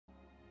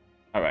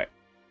All right.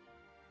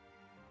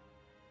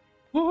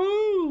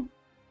 Woohoo!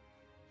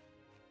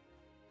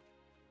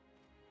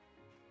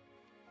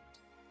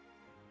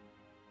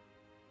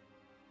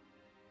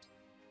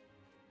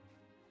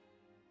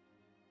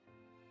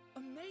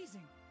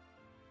 Amazing.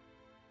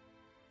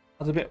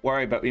 I was a bit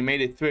worried, but we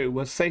made it through.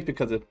 We're safe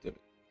because of...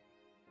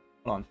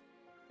 Hold on.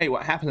 Hey,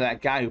 what happened to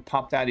that guy who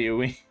popped out of your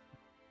wing?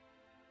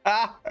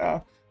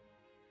 I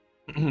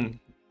mean,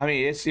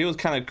 it was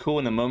kind of cool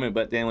in the moment,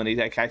 but then when he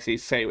like actually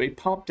say, "We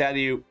popped out of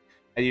your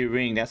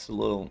ring," that's a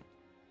little...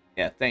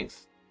 Yeah,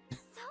 thanks. So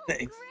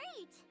Thanks.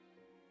 great.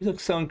 You look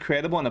so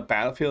incredible on the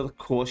battlefield. Of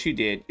course you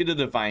did. You're the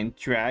divine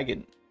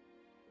dragon.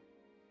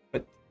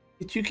 But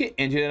did you get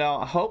injured at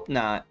all? I hope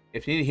not.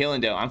 If you need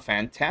healing, though, I'm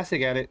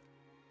fantastic at it.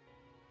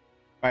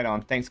 Right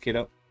on. Thanks,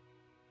 kiddo.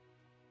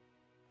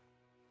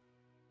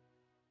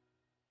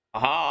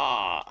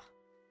 Aha!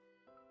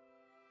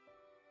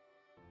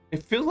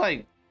 It feels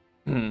like...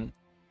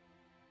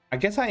 I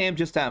guess I am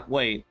just that...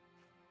 Wait.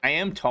 I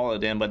am taller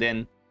than, but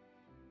then...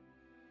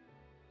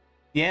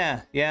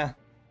 Yeah.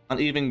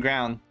 Uneven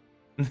ground.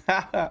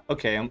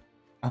 Okay, I'm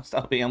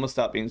gonna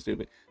stop being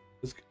stupid.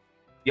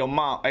 Yo,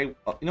 Mom, you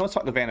know what's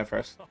talk to Vanna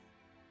first.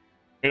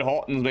 It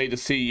heartens me to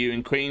see you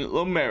and Queen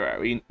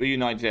Lumera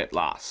reunited at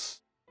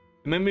last.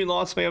 The memory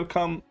loss may have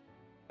come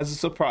as a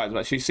surprise,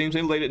 but she seems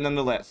elated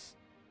nonetheless.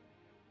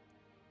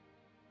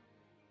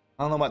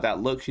 I don't know about that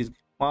look. She's...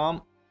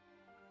 Mom?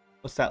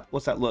 What's that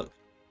look?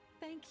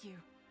 Thank you.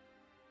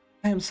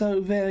 I am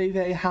so very,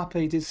 very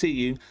happy to see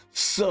you.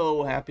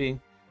 So happy.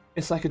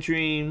 It's like a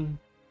dream.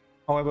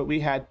 However, we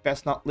had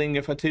best not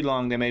linger for too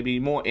long. There may be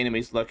more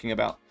enemies lurking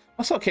about.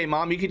 That's okay,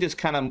 Mom. You could just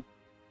kind of,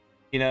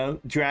 you know,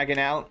 drag it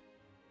out.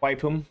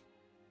 Wipe them.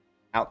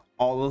 Out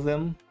all of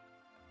them.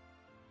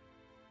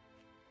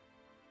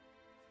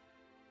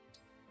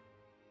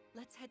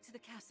 Let's head to the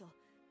castle.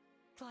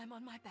 Climb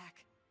on my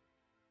back.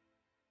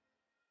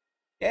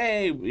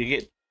 Yay! We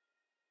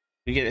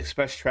get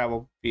express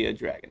travel via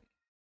dragon.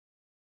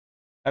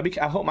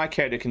 I hope my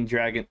character can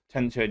turn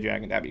into a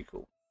dragon. That'd be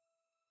cool.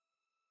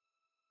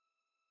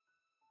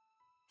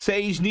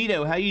 Sage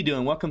Nito, how you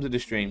doing? Welcome to the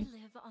stream.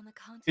 We live on the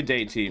continent Good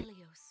day of to you.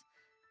 Helios,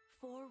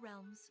 4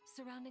 realms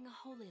surrounding a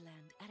holy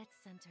land at its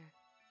center.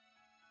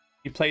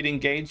 You played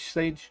Engage,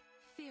 Sage?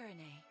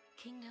 Firene,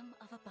 kingdom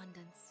of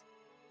abundance.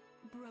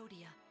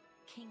 Brodia,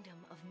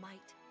 kingdom of might.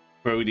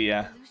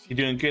 Brodia. You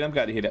doing good? I'm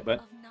glad to hear that, bud.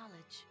 Of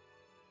knowledge.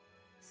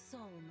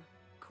 Solm,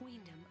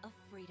 queendom of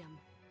freedom.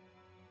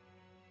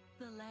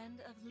 The land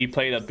of You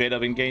played a Luthos, bit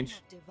of home Engage?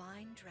 of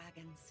divine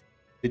dragons.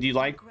 Did you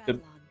like the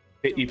Gravlon,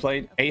 bit you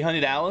played? domain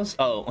of 800 hours?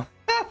 Oh.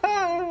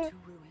 to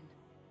ruin.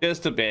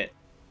 Just a bit.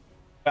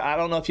 But I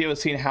don't know if you ever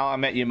seen How I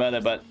Met Your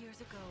Mother, but Years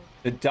ago,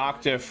 the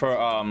doctor for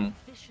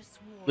vicious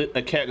war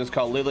the character's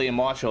called Lillian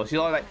Marshall. She's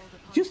all like,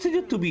 just a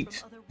little bit.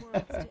 from other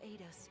worlds to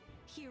aid us,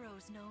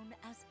 heroes known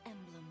as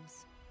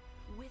emblems.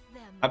 With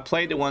them, I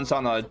played it once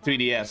on a warriors of all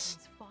 3DS.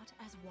 nations fought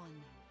as one.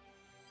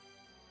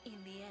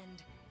 In the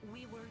end,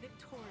 we were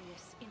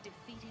victorious in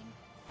defeating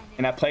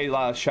And I played a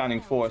lot of Shining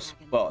Force.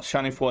 Well,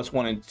 Shining Force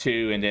 1 and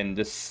 2, and then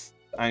this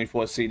Shining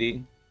Force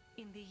CD.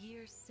 In the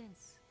years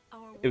since,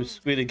 our It was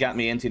world really got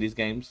me was into these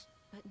games.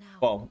 but now,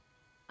 Well,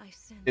 I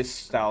sense this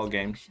style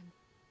game. resurrection.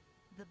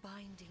 The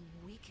binding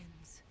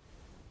weakens.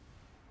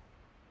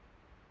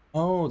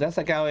 Oh, that's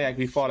that guy like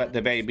we fought at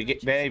the very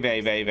beginning.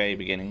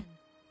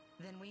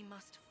 Then we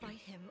must fight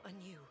him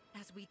anew,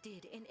 as we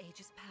did in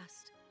ages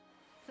past.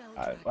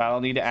 I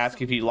don't need to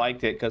ask if you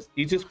liked it, because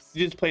you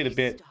just played a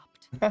bit.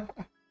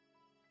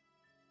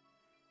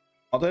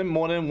 Are there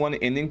more than one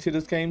ending to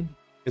this game?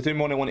 Is there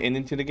more than one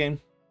ending to the game?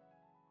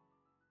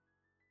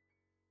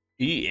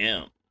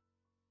 EM.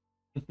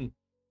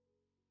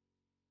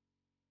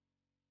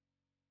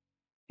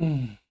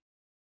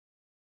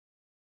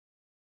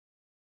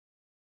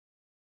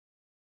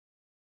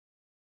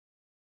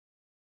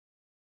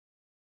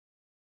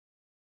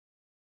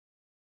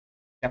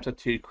 Chapter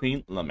 2,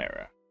 Queen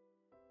Lumera.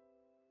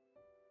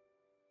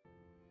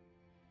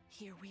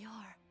 Here we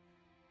are.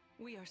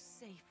 We are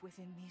safe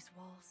within these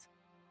walls.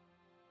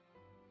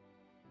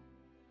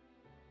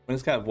 When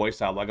it's got a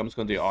voice out, like I'm just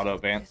gonna do auto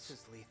advance. This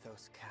is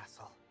Lethos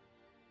Castle.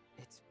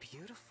 It's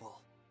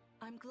beautiful.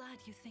 I'm glad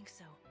you think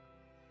so.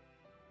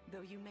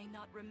 Though you may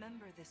not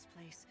remember this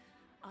place,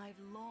 I've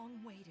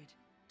long waited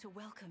to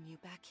welcome you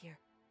back here.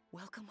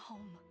 Welcome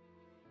home.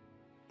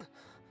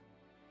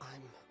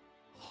 I'm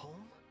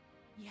home?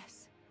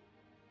 Yes,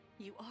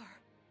 you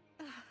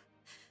are.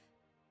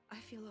 I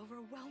feel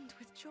overwhelmed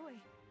with joy.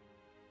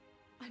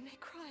 I may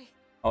cry.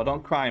 Oh,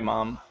 don't cry,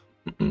 Mom.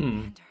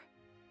 Commander,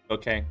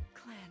 Okay.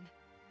 Clan,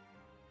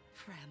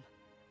 Frem,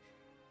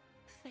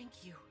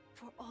 thank you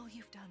for all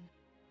you've done.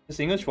 This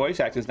English voice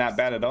actor is not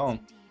bad at all.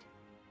 Indeed,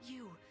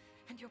 you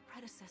and your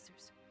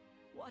predecessors,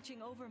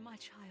 watching over my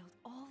child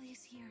all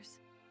these years.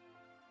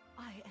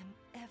 I am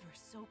ever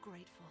so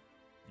grateful.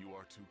 You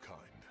are too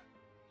kind.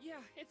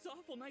 Yeah, it's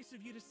awful nice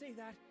of you to say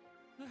that.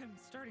 I'm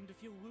starting to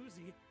feel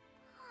woozy.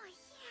 Oh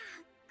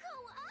yeah,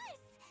 go us!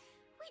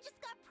 We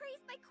just got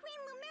praised by Queen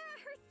Lumera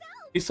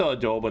herself. She's so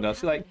adorable though.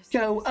 She's like,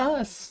 go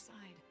us.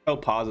 So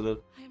positive.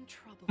 I am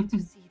troubled to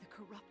see the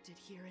corrupted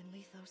here in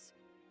Lethos.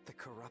 The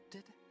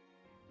corrupted?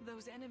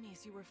 Those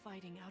enemies you were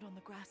fighting out on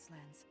the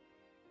grasslands.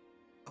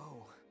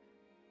 Oh,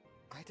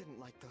 I didn't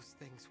like those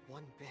things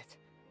one bit.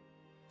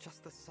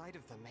 Just the sight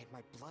of them made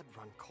my blood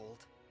run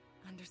cold.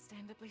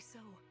 Understandably so.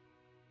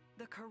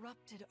 The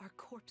corrupted are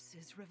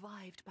corpses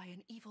revived by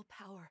an evil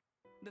power.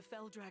 The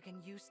Fell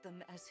Dragon used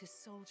them as his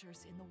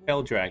soldiers in the war.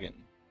 Fell Dragon.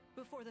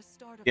 Before the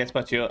start of Yes,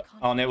 that but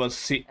I'll never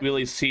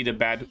really see the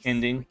bad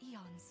ending.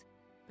 Eons.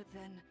 But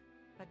then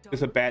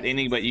It's a bad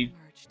ending, but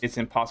emerged. it's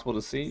impossible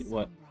to see.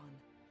 What? Sombron.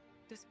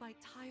 Despite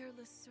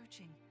tireless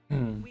searching,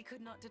 we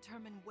could not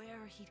determine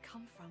where he'd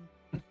come from.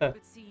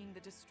 But seeing the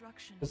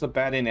destruction, It's a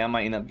bad ending. I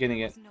might end up getting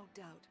there it. was no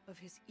doubt of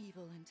his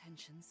evil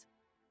intentions.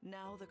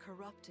 Now the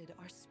corrupted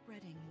are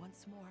spreading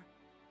once more.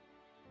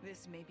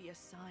 This may be a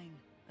sign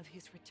of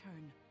his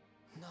return.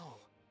 No.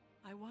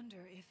 I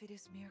wonder if it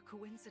is mere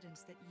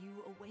coincidence that you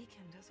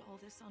awakened as all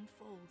this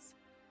unfolds.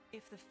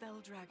 If the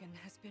Fell Dragon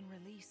has been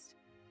released,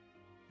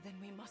 then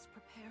we must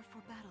prepare for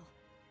battle.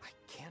 I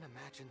can't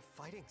imagine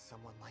fighting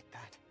someone like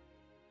that.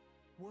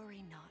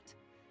 Worry not.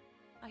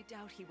 I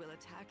doubt he will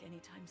attack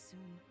anytime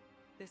soon.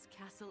 This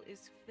castle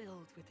is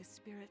filled with the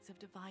spirits of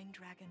divine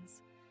dragons.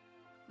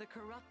 The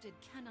corrupted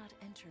cannot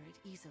enter it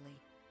easily.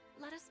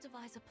 Let us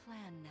devise a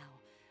plan now,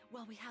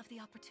 while we have the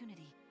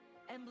opportunity.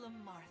 Emblem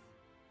Marth.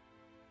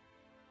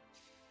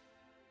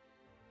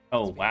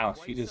 Oh It's been wow,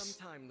 quite she just.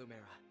 some time,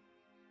 Lumera.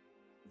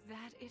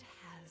 That it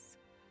has.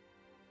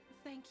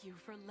 Thank you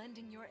for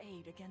lending your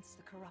aid against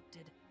the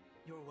corrupted.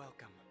 You're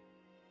welcome.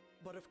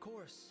 But of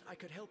course, I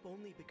could help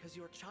only because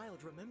your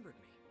child remembered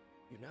me.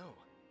 You know,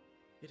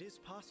 it is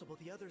possible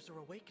the others are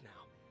awake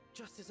now,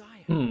 just as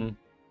I am.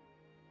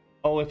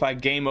 Oh, if I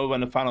game over on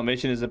the final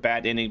mission is a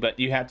bad ending, but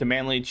you have to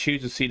manually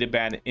choose to see the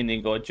bad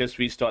ending or just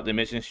restart the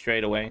mission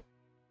straight away.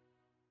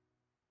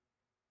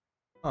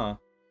 Huh.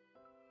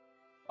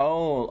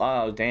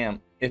 Oh,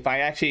 damn. If I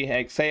actually,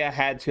 like, say I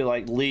had to,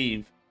 like,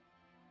 leave.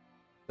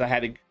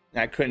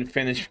 I couldn't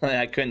finish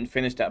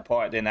that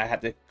part, then I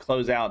had to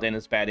close out, then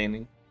it's bad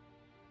ending.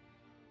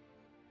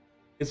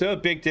 Is there a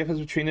big difference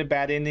between the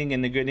bad ending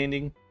and the good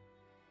ending?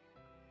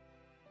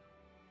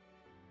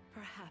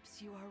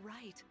 Perhaps you are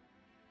right.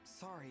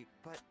 Sorry,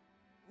 but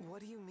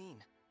what do you mean?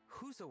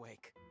 Who's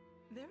awake?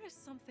 There is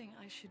something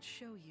I should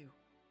show you.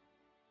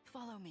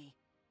 Follow me.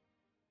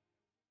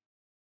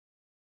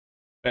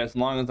 As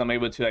long as I'm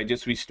able to, I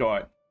just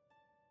restart.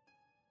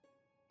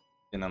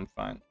 Then I'm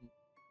fine.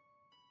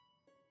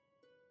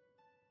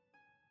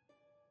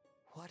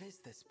 What is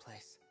this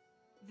place?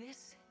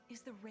 This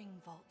is the Ring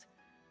Vault.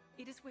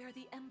 It is where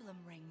the emblem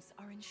rings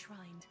are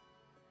enshrined.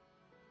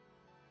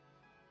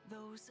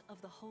 Those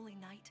of the Holy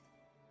Knight,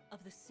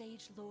 of the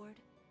Sage Lord,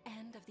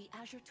 and of the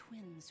Azure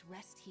Twins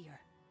rest here,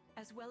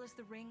 as well as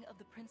the ring of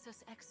the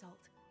Princess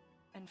Exalt,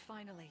 and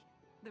finally,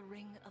 the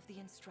ring of the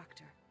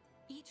Instructor.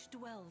 Each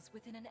dwells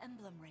within an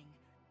emblem ring,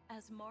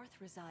 as Marth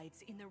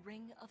resides in the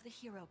ring of the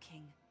Hero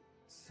King.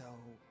 So,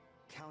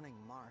 counting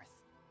Marth,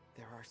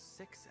 there are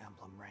 6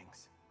 emblem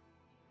rings.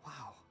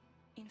 Wow.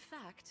 In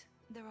fact,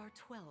 there are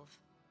 12.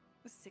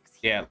 6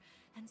 Yeah. here,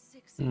 and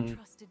 6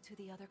 entrusted to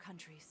the other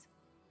countries,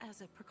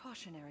 as a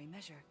precautionary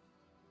measure.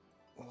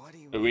 What do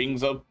you The mean?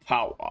 rings of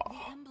power.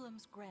 The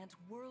emblems grant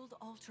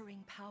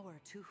world-altering power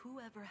to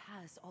whoever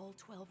has all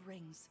 12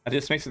 rings. It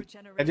just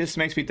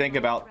makes me think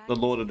about the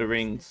Lord of the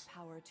Rings.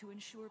 Power to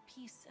ensure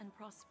peace and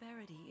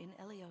prosperity in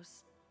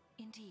Elios.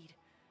 Indeed,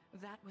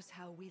 that was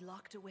how we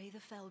locked away the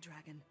Fell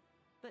Dragon.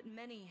 But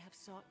many have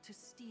sought to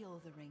steal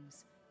the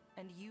rings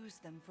and use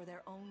them for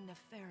their own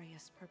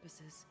nefarious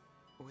purposes.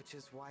 Which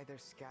is why they're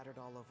scattered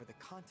all over the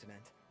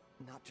continent,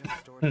 not just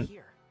stored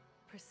here.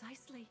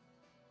 Precisely.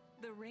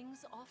 The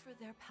rings offer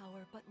their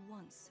power but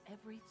once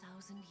every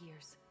 1,000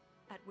 years,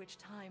 at which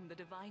time the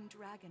divine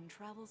dragon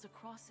travels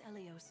across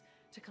Elios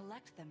to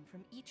collect them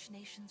from each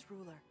nation's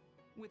ruler.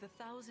 With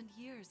 1,000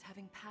 years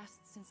having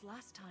passed since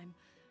last time,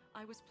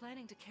 I was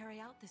planning to carry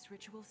out this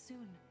ritual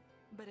soon.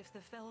 But if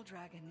the Fell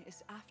Dragon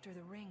is after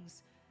the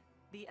rings,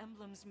 the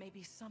emblems may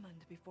be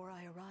summoned before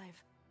I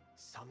arrive.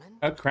 Summoned?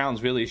 Her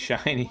crown's really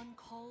shiny. One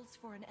calls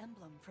for an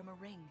emblem from a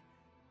ring,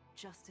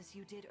 just as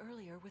you did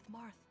earlier with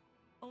Marth.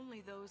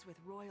 Only those with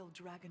royal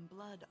dragon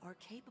blood are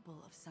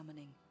capable of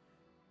summoning.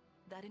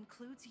 That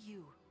includes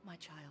you, my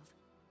child.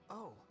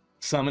 Oh.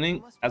 Summoning?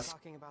 You must be That's,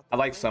 talking about I the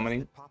like phrase summoning.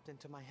 that popped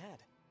into my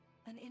head.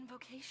 An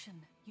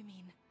invocation, you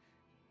mean?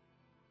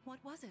 What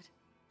was it?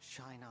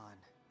 Shine on.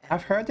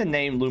 I've heard the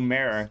name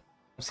Lumera.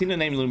 I've seen the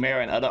name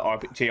Lumera in other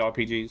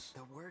JRPGs.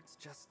 The words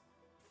just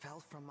fell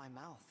from my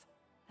mouth.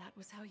 That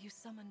was how you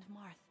summoned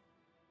Marth.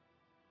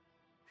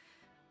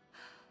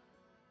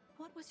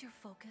 What was your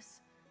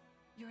focus?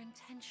 Your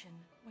intention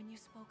when you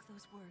spoke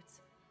those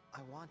words? I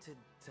wanted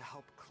to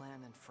help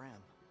Clan and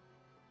Fram.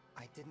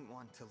 I didn't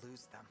want to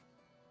lose them.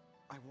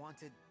 I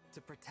wanted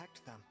to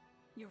protect them.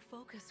 Your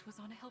focus was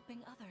on helping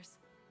others.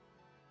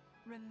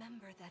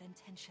 Remember that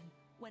intention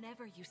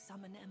whenever you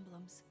summon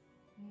emblems.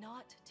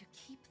 Not to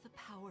keep the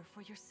power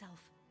for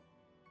yourself.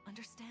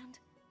 Understand?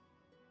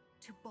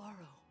 To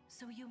borrow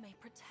so you may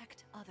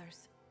protect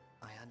others.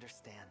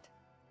 understand.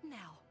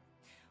 Now,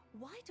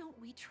 why don't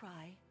we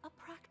try a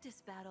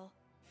practice battle?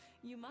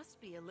 You must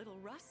be a little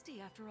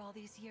rusty after all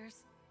these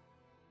years.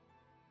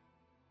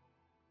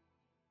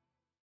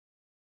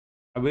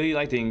 I really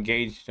like the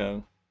Engage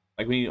though.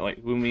 Like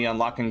when we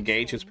unlock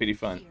Engage, it's pretty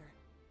fun. Here.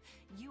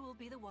 You will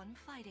be the one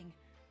fighting.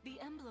 The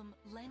emblem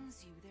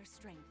lends you their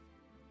strength.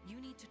 You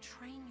need to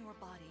train your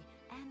body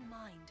and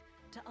mind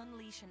to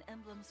unleash an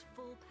emblem's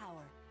full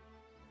power.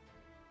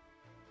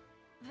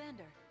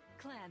 Vander,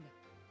 Clan,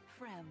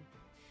 Frem,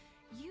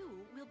 you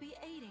will be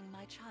aiding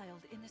my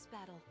child in this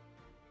battle.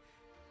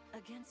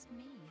 Against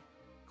me.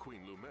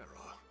 Queen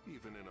Lumera,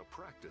 even in a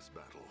practice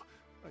battle,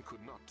 I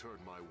could not turn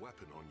my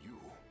weapon on you.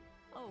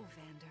 Oh,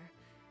 Vander,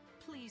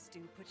 please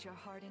do put your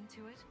heart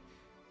into it.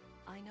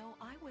 I know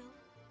I will.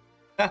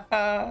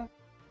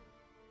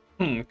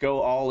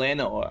 Go all in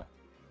or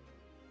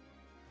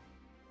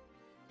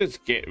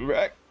just get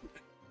wrecked.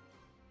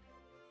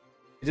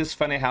 It's just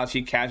funny how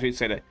she casually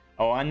said it.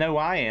 Oh, I know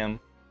I am.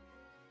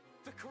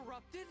 The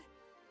corrupted?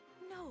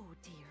 No,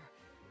 dear,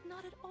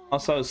 not at all.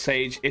 Also,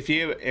 Sage, if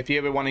you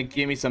ever want to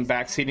give me some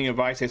backseating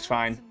advice, it's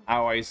fine. I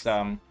always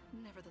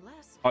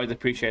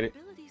appreciate it.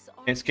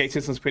 And skate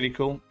system's pretty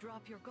cool.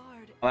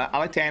 I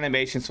like the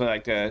animations for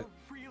like the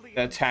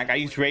attack. I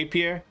use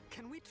rapier.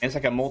 And it's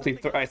like a multi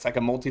thrust. That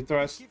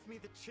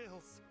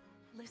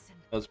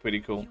was pretty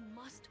cool.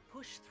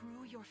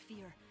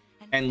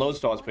 And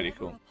Lodestar is pretty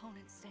cool.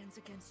 Opponent stands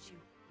against you.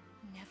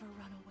 Never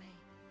run away.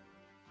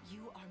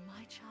 You are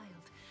my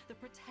child, the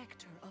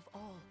protector of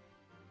all.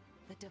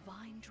 The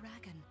Divine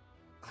Dragon.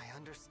 I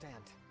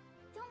understand.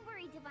 Don't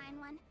worry, Divine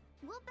One.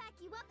 We'll back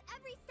you up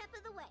every step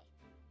of the way.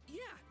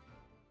 Yeah,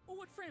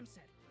 what Fram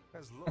said.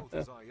 As loath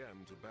as I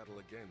am to battle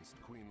against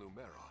Queen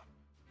Lumera,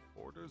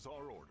 orders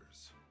are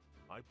orders.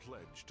 I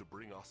pledge to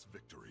bring us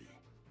victory.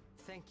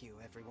 Thank you,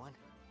 everyone.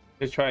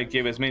 Just try to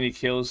give as many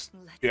kills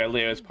to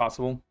Elio as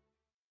possible.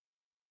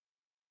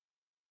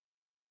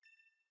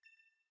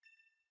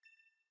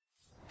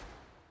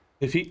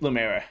 Defeat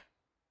Lumera.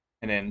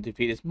 And then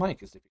defeat his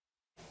Mike is defeated.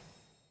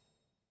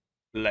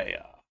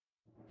 Leia.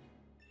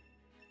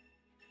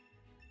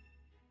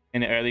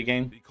 In the early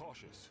game. Be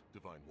cautious,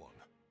 Divine One.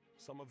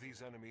 Some of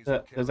these enemies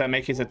Does that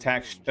make his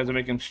attack? Does it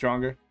make him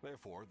stronger?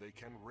 Therefore, they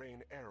can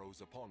rain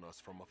arrows upon us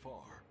from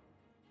afar.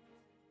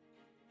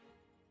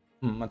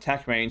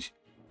 Attack range.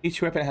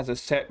 Each weapon has a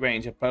set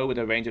range. A bow with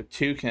a range of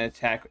 2 can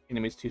attack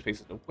enemies 2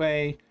 spaces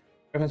away.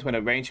 Weapons with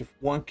a range of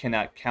 1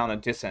 cannot counter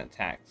distant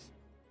attacks.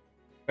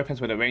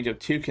 Weapons with a range of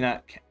 2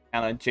 cannot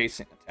counter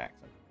adjacent attacks.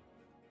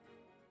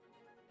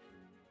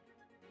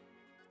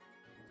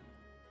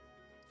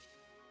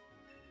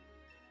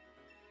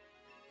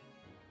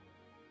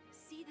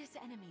 See this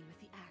enemy with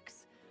the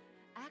axe.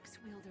 Axe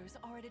wielders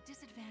are at a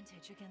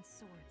disadvantage against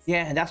swords.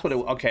 Yeah, that's what it.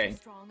 Okay. Swords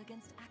are strong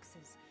against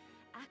axes,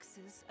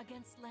 axes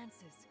against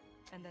lances,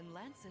 and then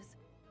lances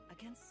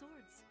against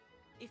swords.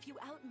 If you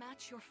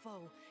outmatch your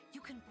foe,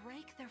 you can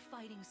break their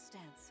fighting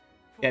stance.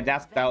 Yeah,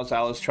 that was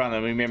I was trying to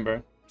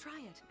remember.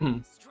 Try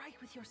it.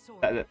 Strike with your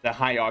sword. The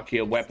hierarchy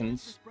of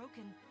weapons.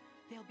 Broken,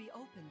 they'll be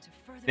open to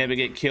further Never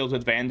get attack. killed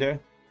with Vander.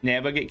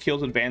 Never get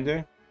killed with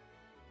Vander.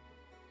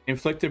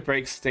 Inflict a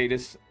break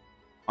status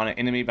on an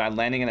enemy by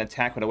landing an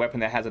attack with a weapon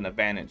that has an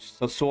advantage.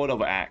 So sword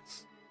over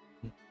axe.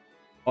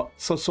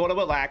 So sword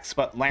over axe,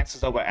 but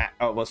lances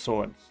over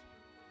swords.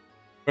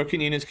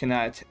 Broken units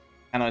cannot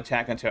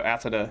attack until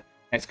after the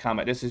next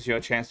combat. This is your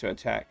chance to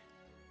attack.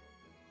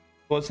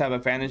 Swords have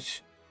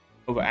advantage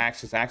over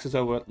axes. Axes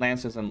over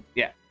lances and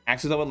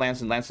axes over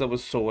lances, lances over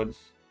swords.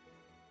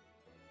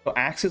 So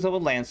axes over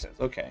lances.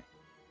 Okay,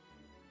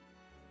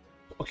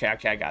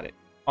 I got it.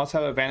 Also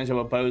have advantage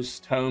over bows,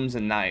 tomes,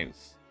 and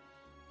knives.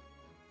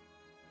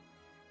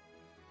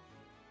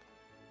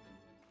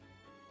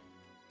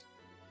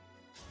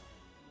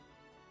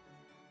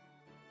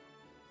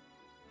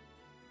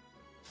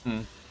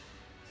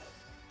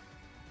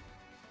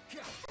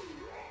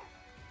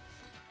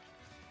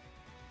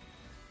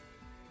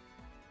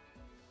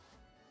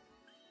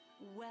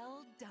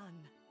 Well done.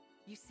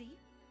 You see,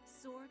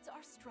 swords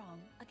are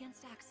strong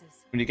against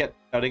axes. When you get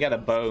they got a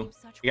bow.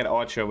 You got an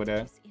archer over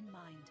there. In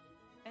mind.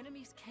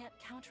 Enemies can't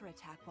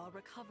counterattack while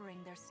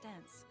recovering their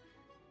stance.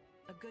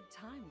 A good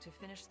time to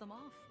finish them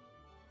off.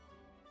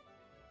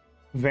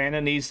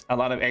 Vander needs a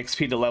lot of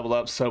XP to level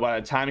up, so by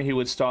the time he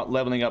would start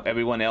leveling up,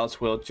 everyone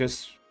else will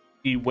just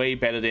be way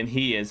better than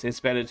he is. It's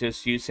better to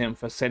just use him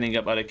for setting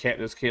up other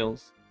characters'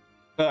 kills.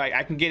 So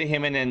I can get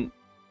him in and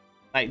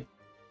like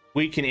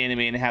weaken the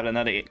enemy and have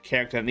another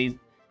character that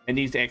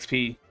needs the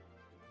XP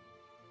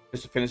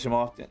just to finish him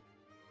off. Then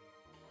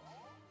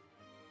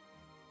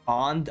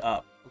bond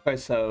up. Okay,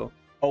 so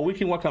we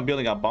can work on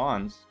building our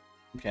bonds.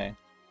 Okay.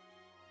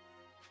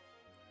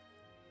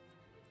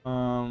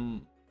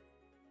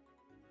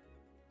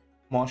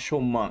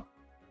 Martial Monk,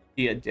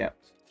 the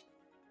Adept.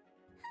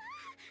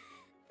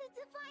 The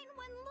Divine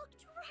One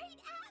looked right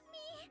at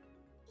me!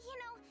 You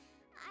know,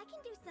 I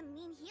can do some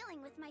mean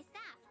healing with my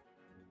staff.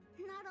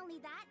 Not only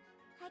that,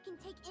 I can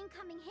take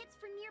incoming hits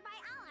from nearby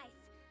allies.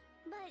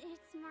 But it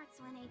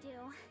smarts when I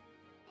do.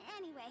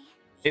 Anyway,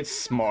 It's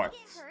smart. If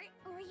you get hurt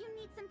or you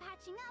need some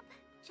patching up,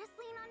 just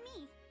lean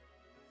on me.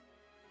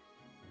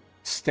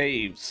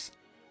 Staves.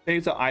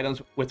 Staves are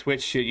items with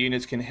which your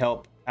units can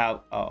help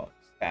out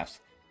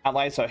staffs.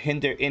 Allies or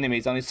hinder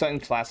enemies. Only certain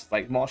classes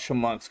like martial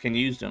monks can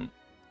use them.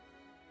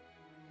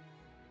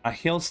 A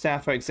heal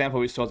staff, for example,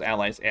 restores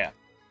allies' F.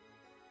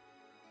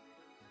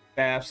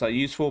 Staffs are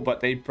useful, but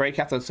they break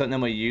after a certain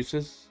number of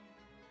uses.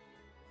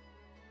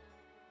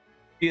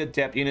 The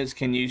adept units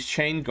can use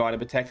Chain Guard to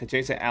protect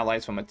adjacent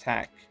allies from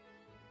attack.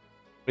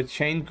 With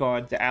Chain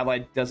Guard, the ally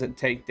doesn't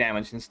take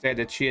damage. Instead,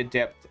 the Chi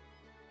Adept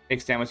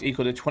takes damage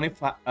equal to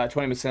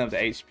 20% of the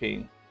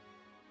HP.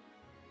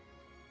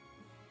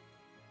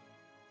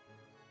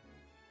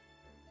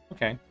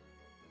 Okay.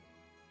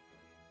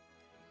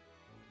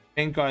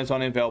 Chain Guard is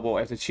only available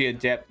if the Chi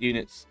Adept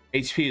unit's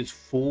HP is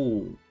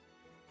full.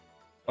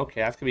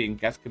 Okay, that's gonna be an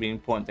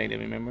important thing to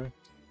remember.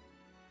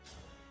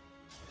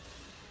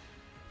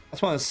 I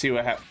just want to see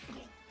what happens.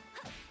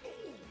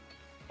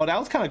 Oh, that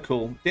was kind of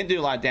cool. Didn't do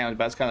a lot of damage,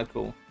 but it's kind of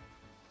cool.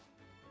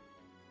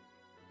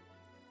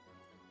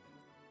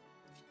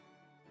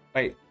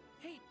 Wait.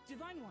 Hey,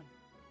 Divine One.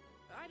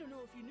 I don't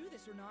know if you knew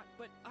this or not,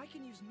 but I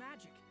can use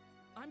magic.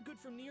 I'm good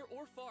from near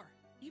or far,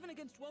 even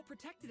against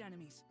well-protected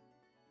enemies.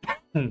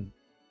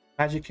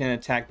 Magic can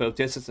attack both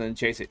distant and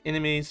adjacent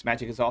enemies.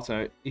 Magic is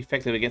also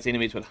effective against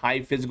enemies with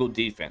high physical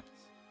defense.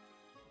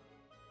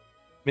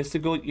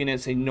 Mystical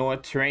units ignore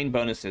terrain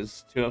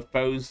bonuses to a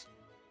foe's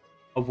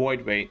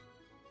avoid rate,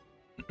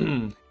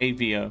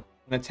 AVO,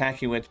 when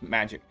attacking with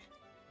magic.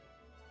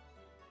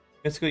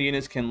 Mystical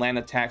units can land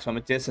attacks from a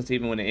distance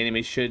even when the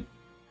enemy should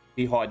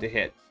be hard to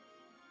hit.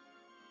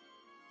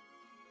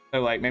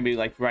 So like maybe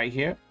like right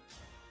here.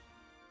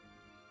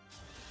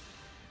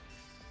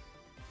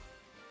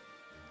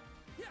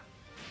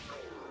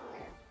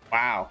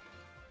 Wow,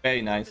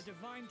 very nice. The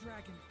Divine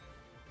Dragon.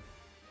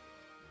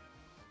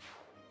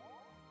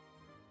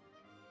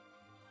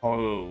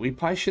 Oh, we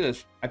probably should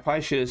have. I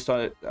probably should have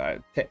started.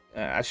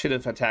 I should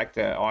have attacked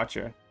the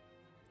archer.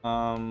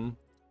 Yes,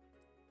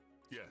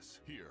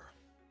 here.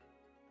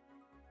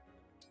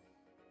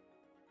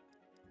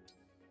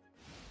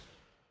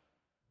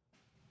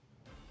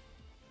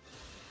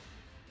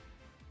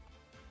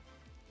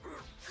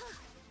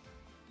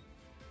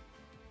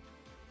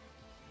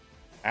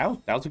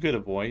 Ow, that was a good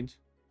avoid.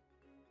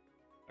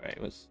 All right,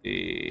 let's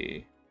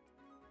see.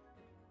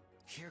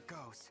 Here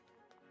goes.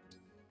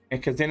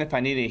 Because then if I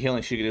need any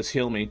healing, she could just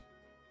heal me.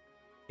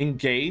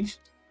 Engaged?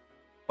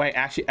 Wait,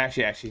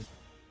 actually.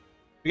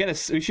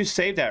 We should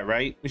save that,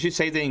 right? We should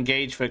save the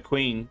engage for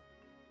Queen.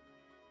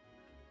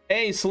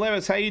 Hey,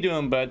 Solaris, how you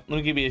doing, bud? Let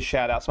me give you a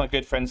shout out. It's my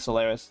good friend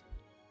Solaris.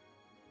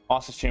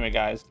 Awesome streamer,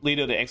 guys.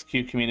 Leader of the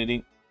XQ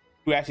community.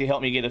 Who actually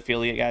helped me get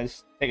affiliate,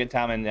 guys. Take a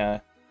time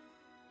and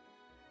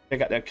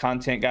check out their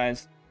content,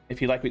 guys.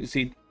 If you like what you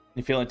see,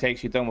 you feel it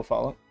takes you, throw them a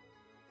follow.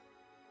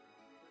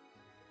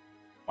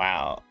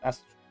 Wow,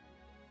 that's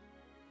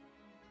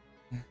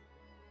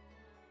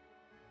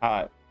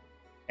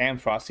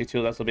and Frosty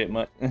too. That's a bit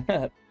much.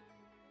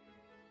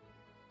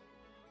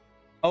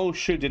 Oh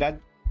shoot! Did I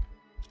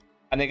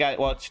think I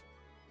watched?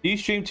 Do you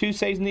stream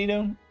Tuesdays,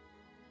 Nito?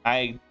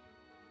 I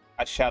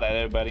shout at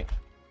everybody.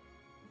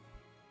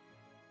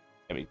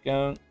 There we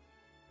go.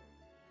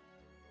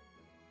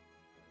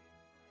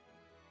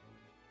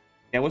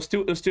 Yeah, let's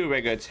do a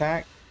regular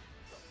attack.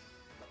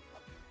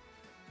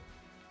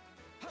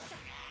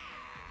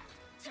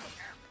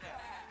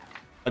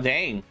 Oh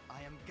dang!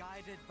 I am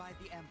guided by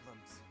the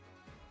emblems.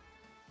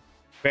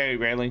 Very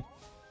rarely.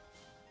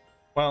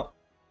 Well,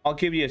 I'll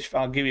give you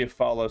a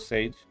follow,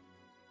 Sage.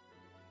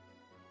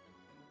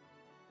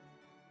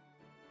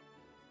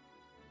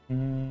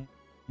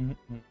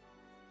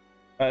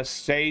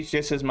 Sage,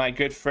 this is my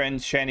good friend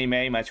Shani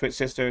May, my Twitch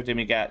sister. Then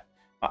we got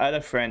my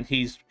other friend.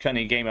 He's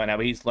currently gamer now,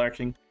 but he's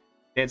lurking.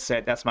 Dead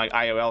Set, that's my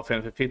IOL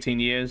friend for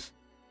 15 years.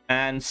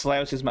 And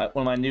Slouch is one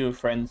of my newer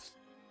friends,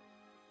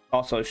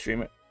 also a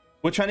streamer.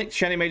 We're trying to.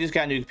 Shani May just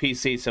got a new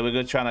PC, so we're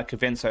gonna try to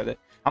convince her that.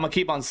 I'm gonna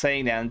keep on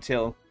saying that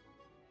until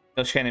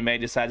Shani May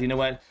decides, you know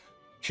what?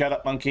 Shut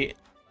up, monkey.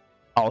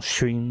 I'll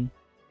stream.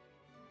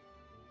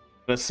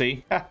 Let's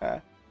see.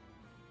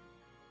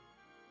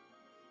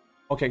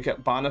 Okay,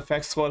 got bond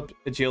effects, sword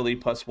agility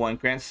 +1,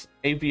 grants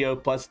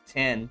AVO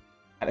 +10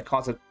 at the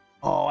cost of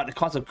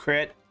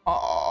crit.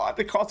 Oh, at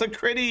the cost of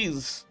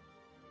critties.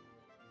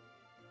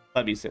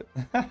 Love you, Sid.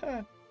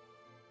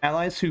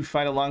 Allies who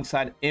fight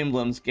alongside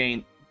emblems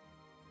gain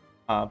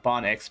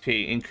bond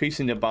XP,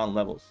 increasing their bond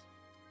levels.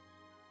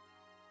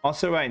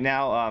 Also, right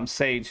now,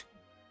 Sage,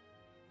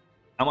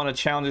 I want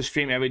to challenge to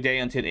stream every day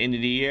until the end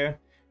of the year.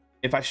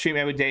 If I stream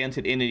every day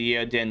until the end of the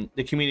year, then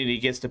the community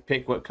gets to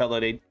pick what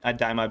color I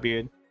dye my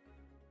beard.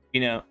 You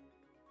know,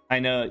 I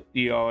know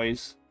you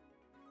always.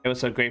 It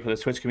was so great for the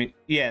Twitch community.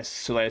 Yes,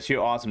 Celeste,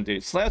 you're awesome,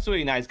 dude. Celeste's a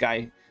really nice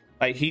guy.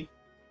 Like he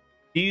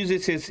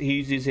uses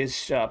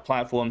his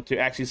platform to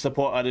actually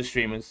support other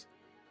streamers,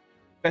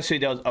 especially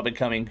those up and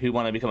coming who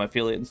want to become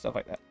affiliate and stuff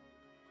like that.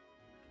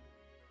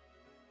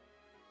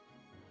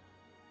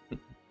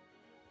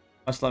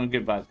 Much love and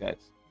good vibes,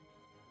 guys.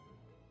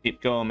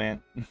 Keep going,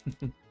 man.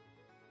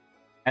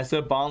 As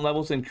the bond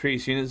levels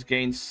increase, units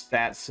gain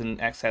stats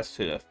and access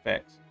to the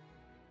effects.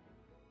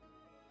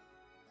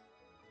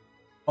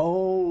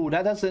 Oh,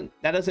 that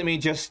doesn't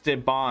mean just the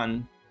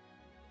bond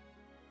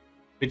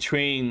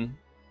between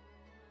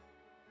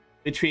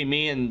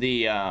me and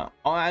the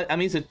I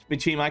mean it's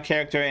between my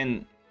character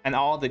and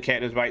all the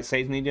characters, right?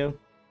 Sage and Nido.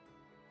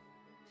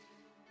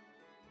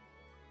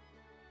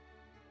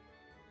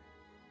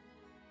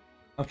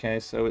 Okay,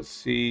 so let's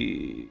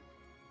see.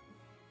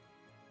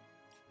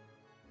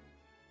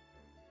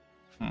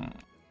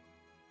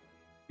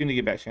 You need to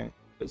get back, Shane.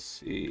 Let's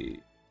see.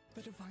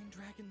 The divine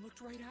dragon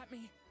looked right at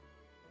me.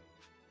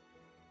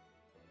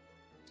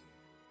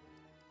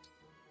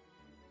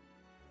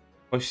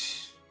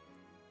 Push.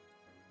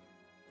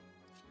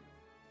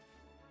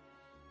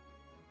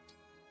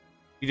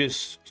 You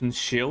just can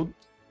shield.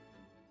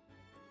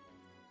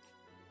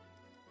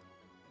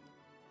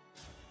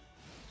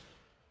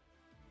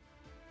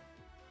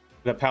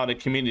 The power of the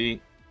community,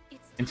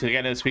 and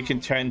together we can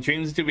turn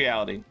dreams into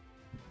reality.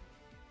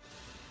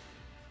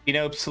 You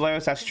know,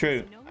 Solaris, that's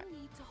true. No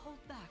need to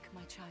hold back,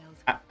 my child.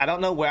 I don't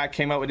know where I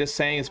came up with this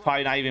saying. It's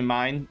probably not even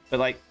mine, but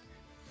like,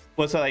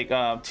 what's it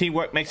like?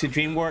 Teamwork makes the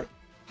dream work.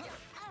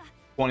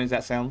 Funny as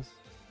that sounds.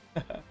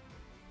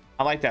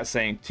 I like that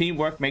saying.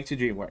 Teamwork makes the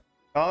dream work.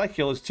 I like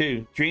yours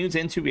too. Dreams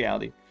into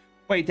reality.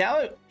 Wait,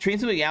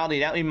 dreams into reality.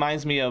 That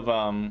reminds me of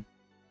oh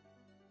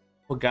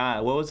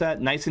god, what was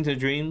that? Nights into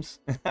Dreams.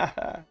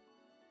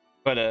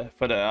 for the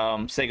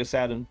Sega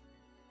Saturn.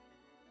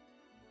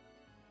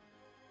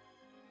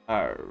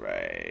 All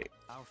right.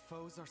 Our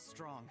foes are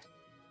strong.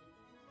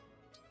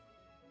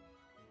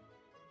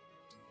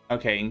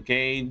 Okay,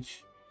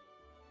 engage.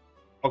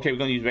 Okay, we're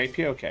gonna use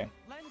rapier. Okay.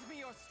 Lend me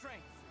your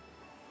strength.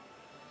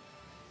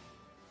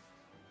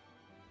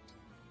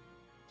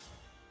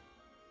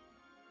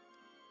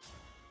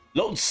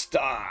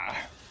 Lodestar.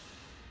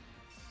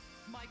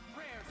 My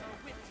prayers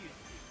are with you.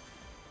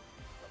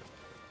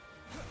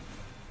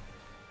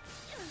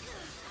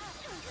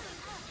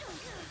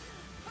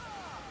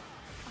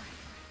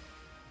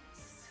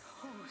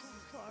 So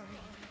sorry.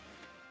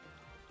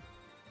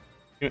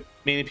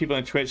 Many people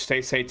on Twitch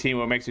say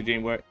teamwork makes the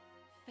dream work.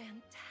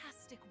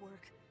 Fantastic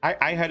work.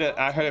 I heard it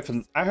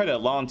a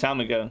long time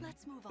ago.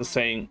 Let's move The on.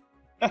 saying.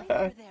 Wait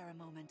over there a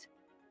moment.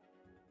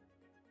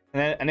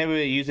 And I never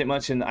really use it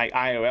much in like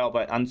IRL,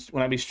 but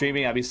when I be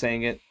streaming, I'll be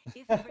saying it.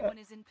 If everyone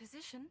is in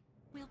position,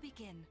 we'll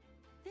begin.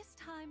 This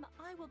time,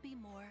 I will be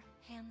more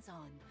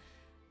hands-on.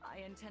 I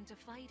intend to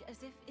fight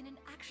as if in an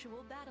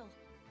actual battle.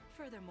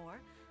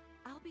 Furthermore,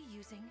 I'll be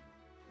using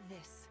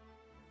this.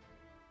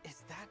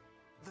 Is that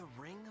the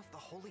ring of the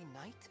Holy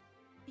Knight?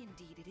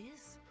 Indeed it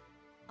is.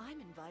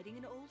 I'm inviting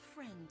an old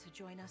friend to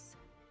join us.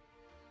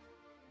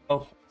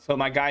 Oh, so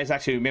my guy is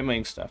actually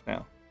remembering stuff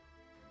now.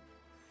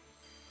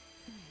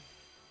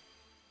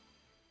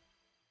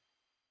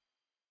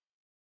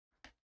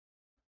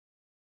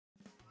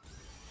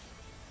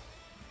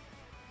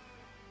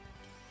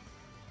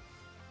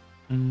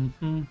 I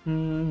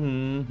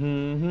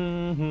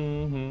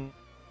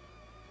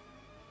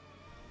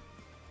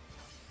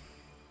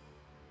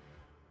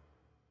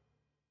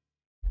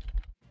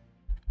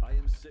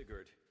am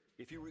Sigurd.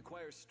 If you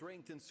require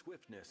strength and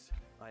swiftness,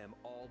 I am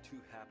all too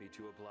happy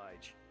to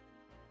oblige.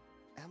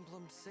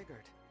 Emblem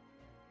Sigurd.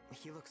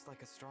 He looks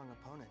like a strong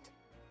opponent.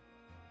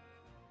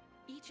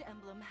 Each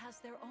emblem has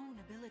their own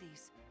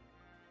abilities.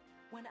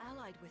 When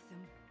allied with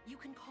them, you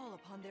can call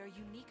upon their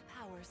unique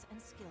powers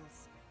and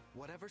skills.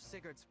 Whatever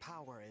Sigurd's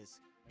power is,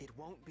 it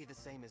won't be the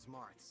same as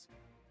Marth's.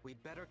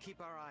 We'd better keep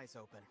our eyes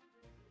open.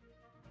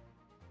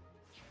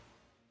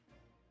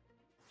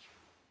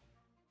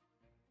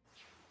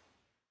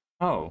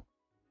 Oh.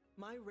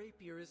 My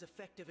rapier is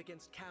effective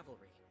against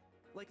cavalry,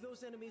 like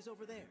those enemies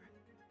over there.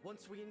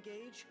 Once we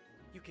engage,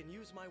 you can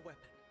use my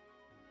weapon.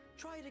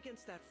 Try it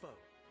against that foe.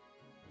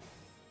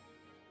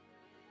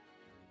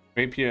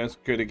 Rapier is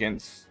good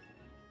against.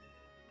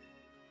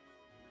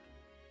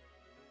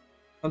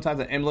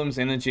 Sometimes an emblem's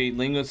energy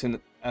lingers in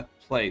a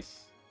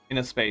space.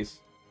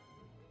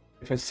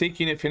 If a Seek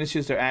unit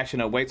finishes their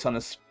action or waits on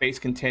a space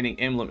containing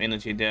emblem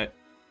energy, their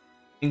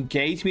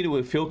engage meter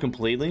will fill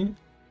completely?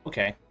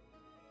 Okay.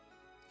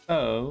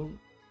 So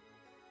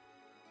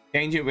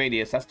danger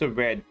radius, that's the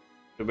red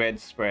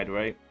spread,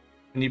 right?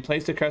 When you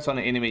place the cursor on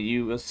an enemy,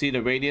 you will see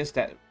the radius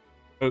that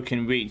it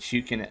can reach.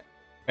 You can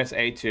press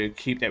A to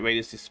keep that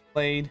radius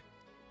displayed.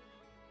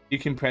 You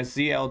can press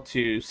ZL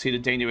to see the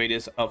danger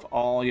radius of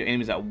all your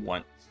enemies at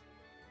once.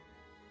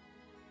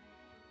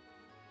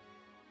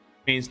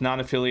 Means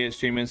non-affiliate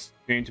streamers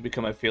stream to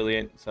become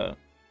affiliate. So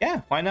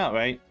yeah, why not,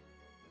 right?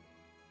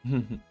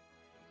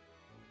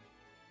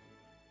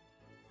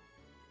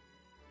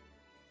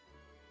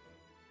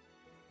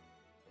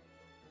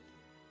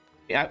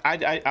 Yeah,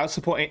 I'll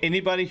support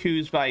anybody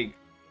who's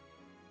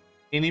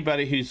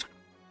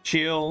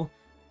chill,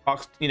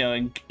 talks, you know,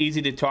 and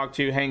easy to talk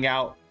to, hang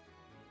out,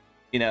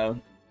 you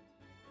know.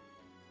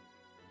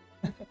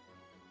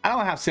 I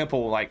don't have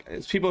simple, like,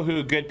 it's people who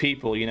are good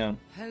people, you know.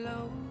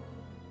 Hello.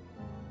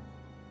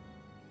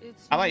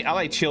 I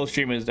like chill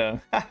streamers though.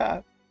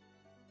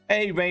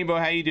 Hey Rainbow,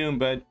 how you doing,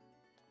 bud?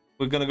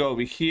 We're gonna go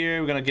over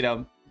here. We're gonna get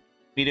our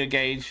meter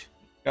gauge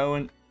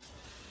going.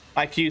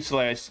 Like you,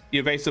 Solaris,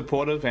 you're very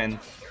supportive and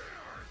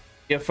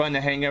you're fun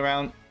to hang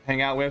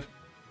out with.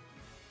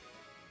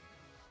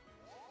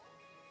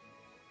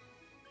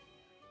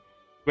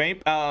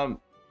 Rainbow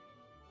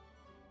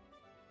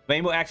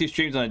actually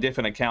streams on a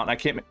different account. I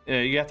can't.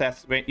 You have to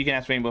ask. You can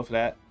ask Rainbow for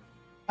that.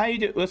 How you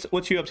do?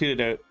 What's you up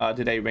to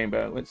today,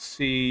 Rainbow? Let's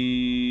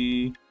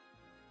see.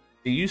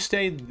 Do you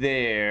stay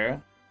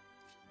there?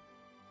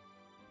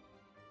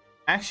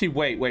 Actually,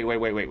 wait.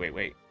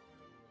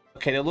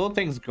 Okay, the little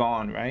thing's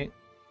gone, right?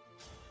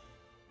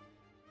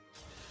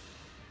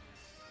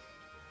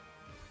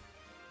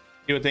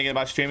 You were thinking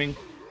about streaming?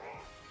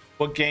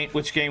 What game?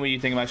 Which game were you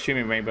thinking about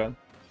streaming, Rainbow?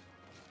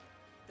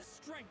 The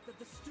strength of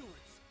the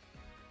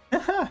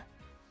stewards.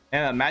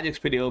 Yeah, Magic's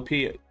pretty OP,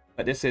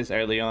 but this is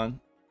early on.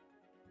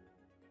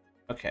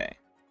 Okay.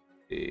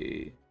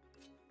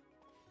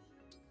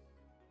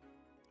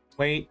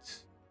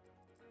 Wait.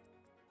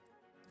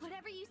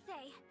 Whatever you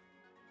say.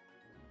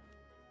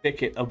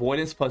 Ticket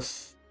avoidance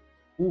plus.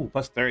 Ooh,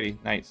 plus 30.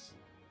 Nice.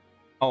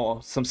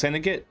 Oh, some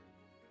syndicate.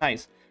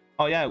 Nice.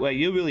 Oh yeah, well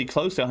you're really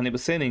close to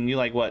 100%ing. You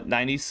like what,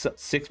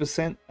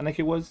 96%? I think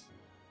it was.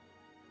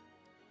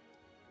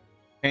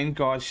 And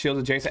guard shield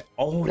adjacent.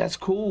 Oh, that's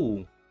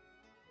cool.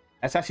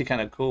 That's actually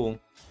kind of cool.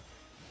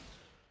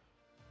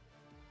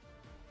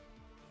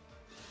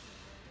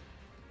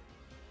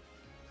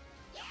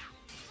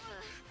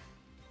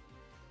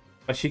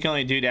 But she can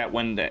only do that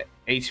when the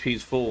HP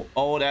is full.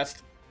 Oh,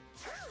 that's.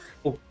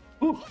 Oh,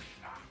 ooh.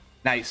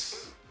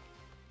 Nice.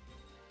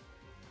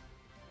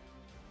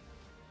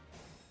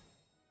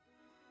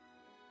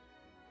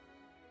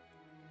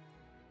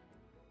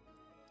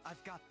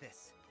 I've got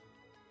this.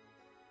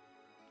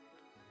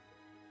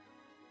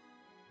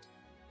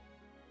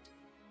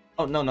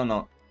 Oh,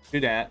 no. Do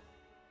that.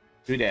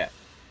 Do that.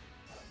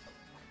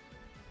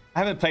 I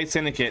haven't played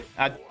Syndicate.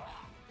 I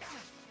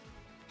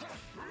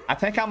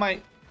think I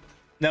might.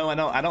 No, I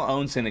don't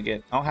own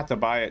Syndicate. I'll have to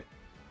buy it.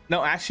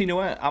 No, actually, you know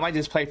what? I might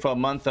just play for a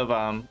month of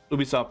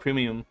Ubisoft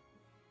Premium.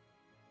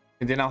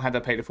 And then I'll have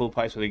to pay the full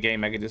price for the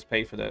game. I could just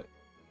pay for the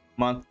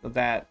month of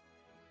that.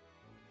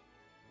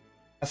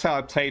 That's how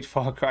I played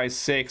Far Cry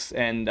 6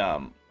 and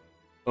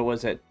what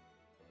was it?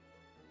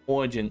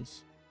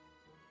 Origins.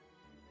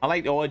 I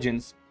liked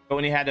Origins, but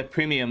when you had a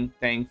premium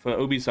thing for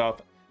Ubisoft,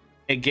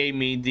 it gave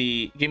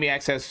me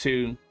access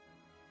to,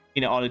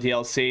 you know, all the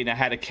DLC, and I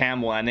had a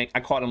camel, and I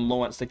called him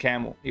Lawrence the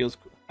Camel. He was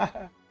cool.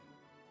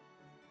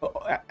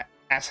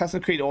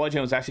 Assassin's Creed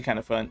Origin was actually kind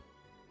of fun.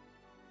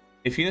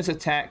 If units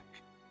attack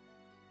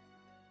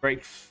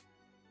break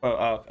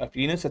if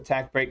units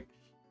attack break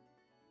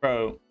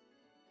foe,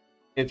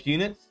 if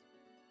units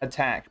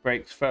attack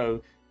breaks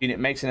foe, unit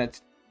makes an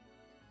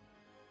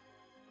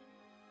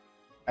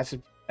that's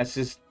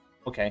just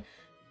okay.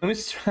 Let me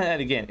try that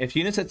again. If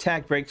units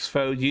attack breaks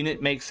foe,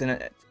 unit makes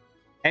an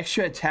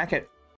extra attack at